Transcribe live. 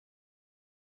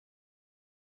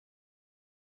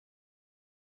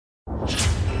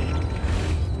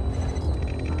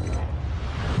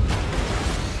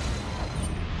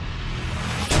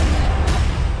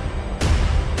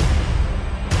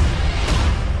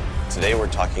Today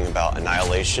we're talking about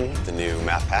Annihilation, the new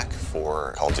map pack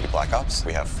for Call of Duty Black Ops.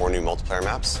 We have 4 new multiplayer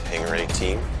maps: Hangar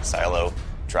 18, Silo,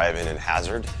 Drive-In, and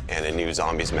Hazard, and a new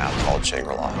zombies map called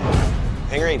Shangri-La.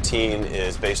 Hangar 18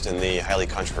 is based in the highly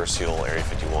controversial Area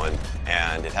 51,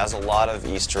 and it has a lot of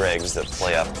Easter eggs that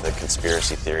play up the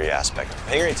conspiracy theory aspect.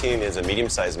 Hangar 18 is a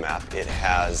medium-sized map. It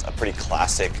has a pretty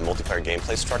classic multiplayer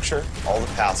gameplay structure. All the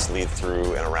paths lead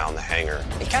through and around the hangar.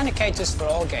 It kind of caters for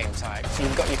all game types.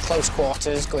 You've got your close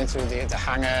quarters going through the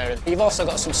hangar. You've also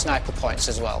got some sniper points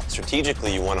as well.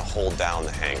 Strategically, you want to hold down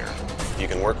the hangar. You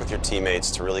can work with your teammates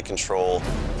to really control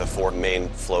the 4 main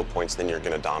flow points, then you're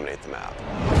going to dominate the map.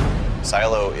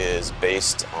 Silo is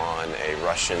based on a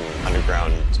Russian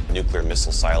underground nuclear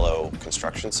missile silo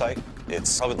construction site.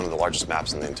 It's probably one of the largest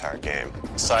maps in the entire game.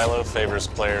 Silo favors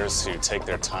players who take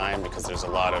their time because there's a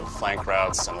lot of flank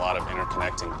routes and a lot of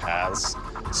interconnecting paths.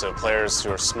 So players who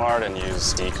are smart and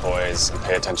use decoys and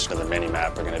pay attention to the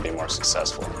mini-map are going to be more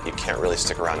successful. You can't really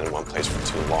stick around in one place for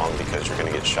too long because you're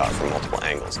going to get shot from multiple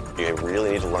angles. You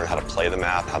really need to learn how to play the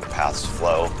map, how the paths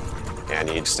flow, and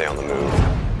you need to stay on the move.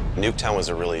 Nuketown was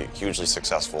a really hugely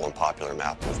successful and popular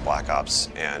map with Black Ops,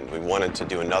 and we wanted to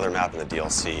do another map in the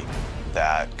DLC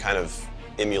that kind of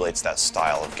emulates that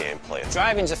style of gameplay.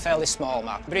 Drive-In's a fairly small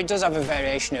map, but it does have a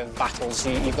variation of battles.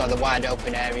 You've got the wide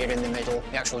open area in the middle,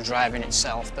 the actual Drive-In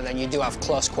itself, but then you do have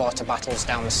close quarter battles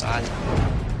down the side.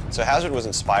 So Hazard was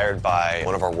inspired by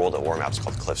one of our World at War maps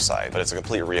called Cliffside, but it's a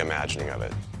complete reimagining of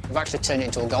it. We've actually turned it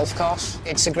into a golf course.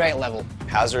 It's a great level.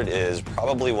 Hazard is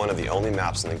probably one of the only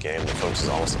maps in the game that focuses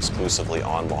almost exclusively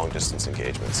on long-distance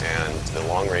engagements, and the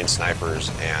long-range snipers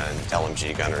and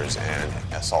LMG gunners and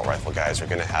assault rifle guys are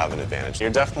going to have an advantage. You're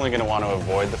definitely going to want to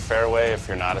avoid the fairway if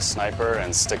you're not a sniper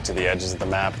and stick to the edges of the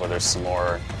map where there's some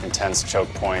more intense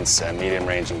choke points and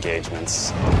medium-range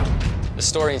engagements. The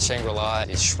story in Shangri-La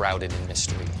is shrouded in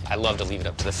mystery. I love to leave it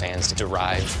up to the fans to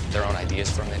derive their own ideas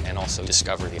from it and also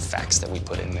discover the facts that we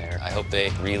put in there. I hope they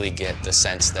really get the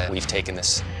sense that we've taken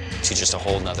this to just a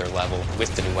whole nother level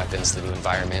with the new weapons, the new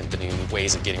environment, the new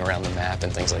ways of getting around the map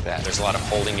and things like that. There's a lot of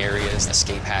holding areas,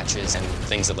 escape hatches, and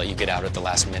things that let you get out at the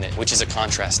last minute, which is a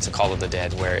contrast to Call of the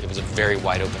Dead, where it was a very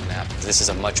wide open map. This is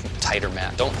a much tighter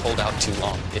map. Don't hold out too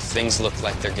long. If things look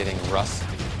like they're getting rough,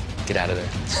 get out of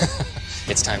there.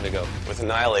 It's time to go. With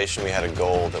Annihilation, we had a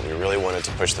goal that we really wanted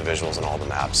to push the visuals in all the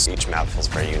maps. Each map feels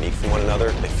very unique from one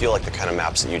another. They feel like the kind of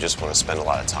maps that you just want to spend a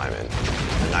lot of time in.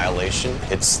 Annihilation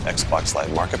hits Xbox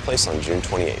Live Marketplace on June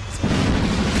 28th.